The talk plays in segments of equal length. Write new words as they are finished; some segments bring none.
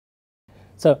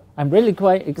So I'm really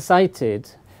quite excited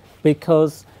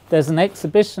because there's an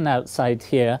exhibition outside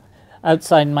here,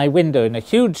 outside my window, in a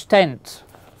huge tent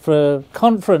for a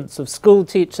conference of school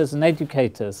teachers and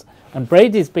educators. And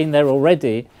Brady's been there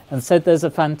already and said there's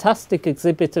a fantastic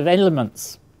exhibit of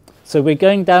elements. So we're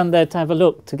going down there to have a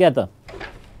look together.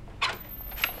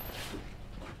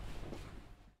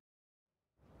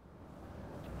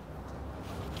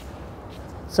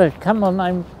 So come on,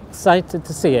 I'm excited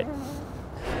to see it.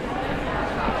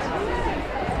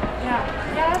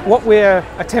 What we're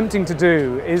attempting to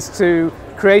do is to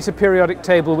create a periodic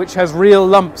table which has real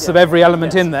lumps of every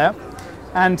element in there,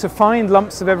 and to find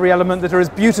lumps of every element that are as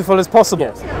beautiful as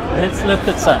possible. Yes. Let's look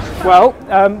at some. Well,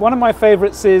 one of my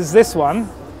favorites is this one.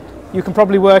 You can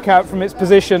probably work out from its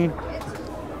position,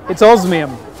 it's osmium.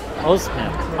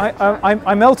 Osmium.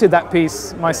 I melted that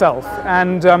piece myself,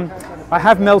 and I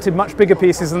have melted much bigger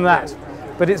pieces than that,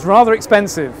 but it's rather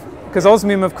expensive because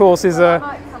osmium, of course, is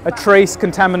a trace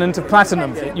contaminant of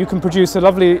platinum. You can produce a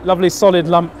lovely solid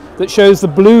lump that shows the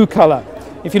blue color.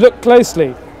 If you look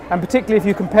closely, and particularly if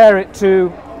you compare it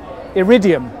to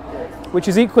iridium, which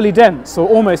is equally dense or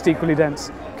almost equally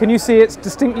dense, can you see it's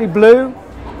distinctly blue?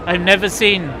 I've never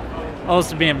seen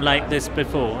osmium like this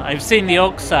before. I've seen the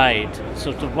oxide,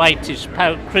 sort of whitish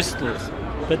crystals,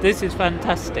 but this is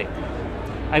fantastic.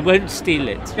 I won't steal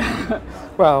it.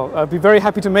 Well, I'd be very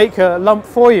happy to make a lump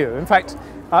for you. In fact,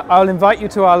 I'll invite you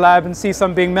to our lab and see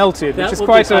some being melted, which is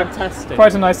quite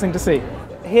a nice thing to see.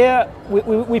 Here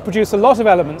we produce a lot of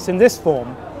elements in this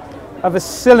form of a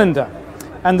cylinder,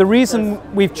 and the reason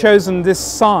we've chosen this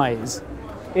size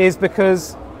is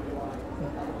because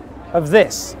of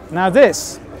this. Now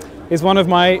this is one of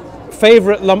my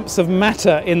favorite lumps of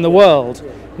matter in the world,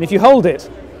 and if you hold it,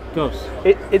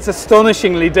 it's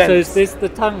astonishingly dense. So is this the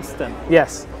tungsten?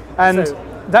 Yes, and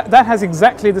that has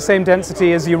exactly the same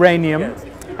density as uranium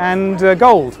and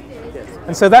gold.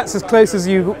 And so that's as close as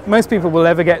most people will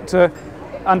ever get to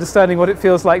understanding what it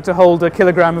feels like to hold a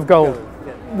kilogram of gold.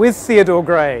 With Theodore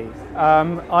Gray,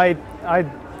 I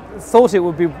thought it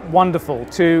would be wonderful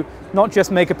to not just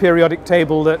make a periodic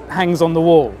table that hangs on the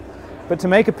wall, but to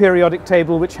make a periodic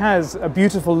table which has a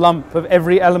beautiful lump of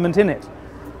every element in it.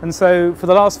 And so for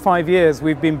the last 5 years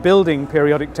we've been building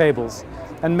periodic tables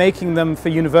and making them for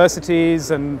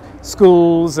universities and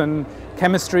schools and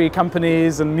chemistry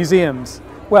companies and museums.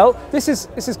 Well, this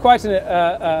is quite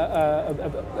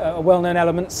a well-known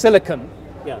element, silicon.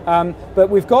 Yeah. But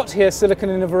we've got here silicon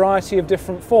in a variety of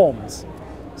different forms.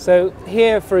 So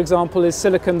here, for example, is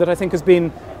silicon that I think has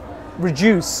been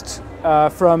reduced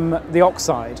from the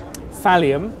oxide.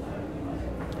 Thallium.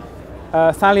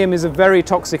 Thallium is a very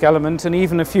toxic element, and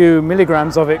even a few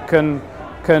milligrams of it can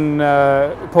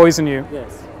poison you.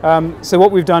 Yes. So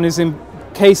what we've done is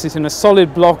encase it in a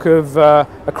solid block of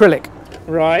acrylic.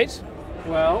 Right.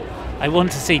 Well, I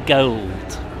want to see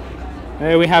gold.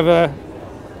 There we have a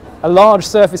large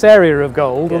surface area of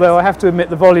gold, although I have to admit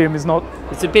the volume is not...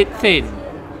 It's a bit thin.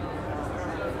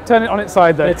 Turn it on its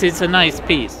side though. But it's a nice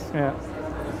piece. Yeah.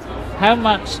 How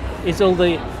much is all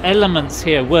the elements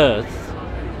here worth?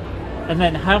 And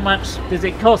then how much does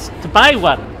it cost to buy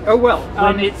one? Oh well,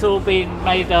 when it's all being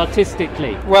made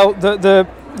artistically. Well,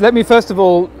 let me first of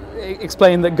all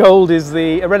explain that gold is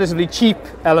a relatively cheap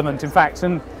element, in fact,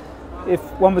 and if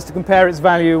one was to compare its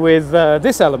value with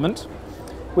this element,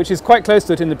 which is quite close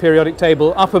to it in the periodic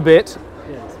table, up a bit,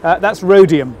 that's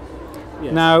rhodium.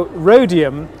 Yes. Now,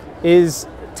 rhodium is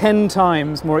 10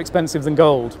 times more expensive than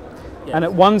gold, and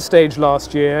at one stage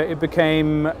last year it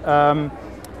became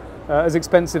as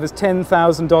expensive as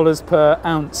 $10,000 per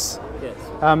ounce.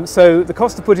 Yes. So the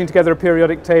cost of putting together a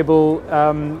periodic table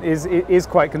is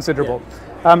quite considerable.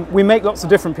 Yeah. We make lots of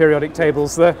different periodic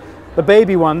tables. The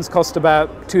baby ones cost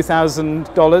about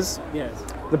 $2,000. Yes.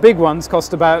 The big ones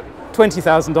cost about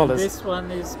 $20,000. This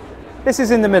one is... This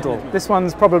is in the middle. This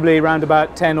one's probably around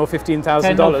about $10,000 or $15,000.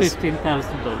 $10,000 or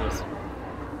 $15,000.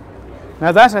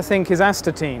 Now that, I think, is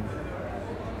astatine.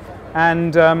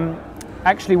 And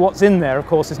actually what's in there, of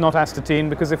course, is not astatine,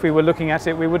 because if we were looking at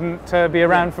it, we wouldn't be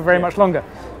around for very much longer.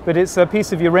 But it's a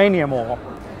piece of uranium ore.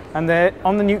 And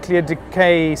on the nuclear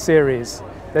decay series,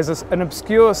 there's an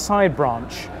obscure side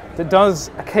branch that does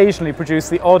occasionally produce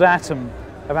the odd atom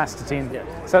of astatine. Yeah.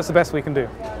 So that's the best we can do.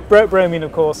 Bromine,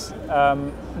 of course,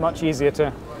 much easier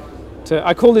to...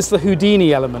 I call this the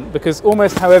Houdini element, because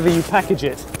almost however you package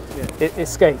it, it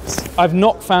escapes. I've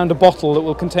not found a bottle that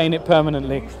will contain it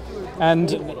permanently.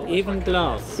 And even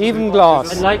glass. Even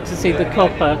glass. I'd like to see the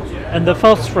copper and the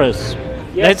phosphorus.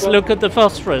 Let's look at the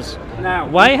phosphorus. Now,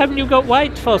 why haven't you got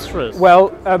white phosphorus? Well,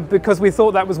 because we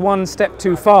thought that was one step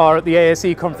too far at the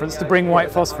ASE conference to bring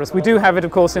white phosphorus. We do have it,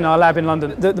 of course, in our lab in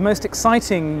London. The most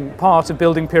exciting part of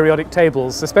building periodic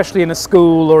tables, especially in a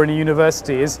school or in a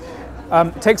university, is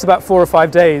it takes about 4 or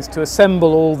 5 days to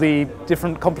assemble all the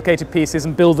different complicated pieces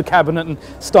and build the cabinet and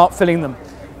start filling them.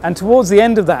 And towards the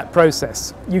end of that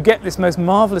process, you get this most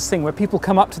marvelous thing where people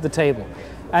come up to the table.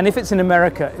 And if it's in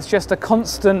America, it's just a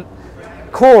constant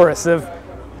chorus of,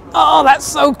 "Oh, that's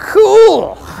so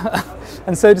cool!"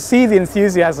 And so to see the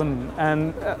enthusiasm,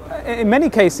 and in many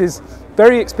cases,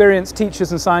 very experienced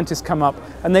teachers and scientists come up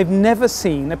and they've never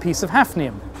seen a piece of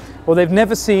hafnium, or they've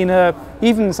never seen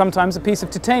even sometimes a piece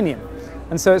of titanium.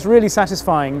 And so it's really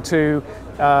satisfying to,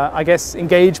 I guess,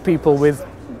 engage people with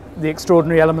the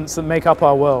extraordinary elements that make up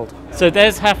our world. So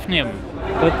there's hafnium.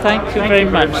 Well, thank you very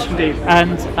much indeed.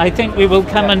 And I think we will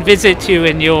come and visit you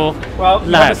in your Well,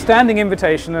 lab. a standing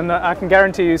invitation, and I can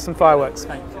guarantee you some fireworks.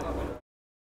 Thank you.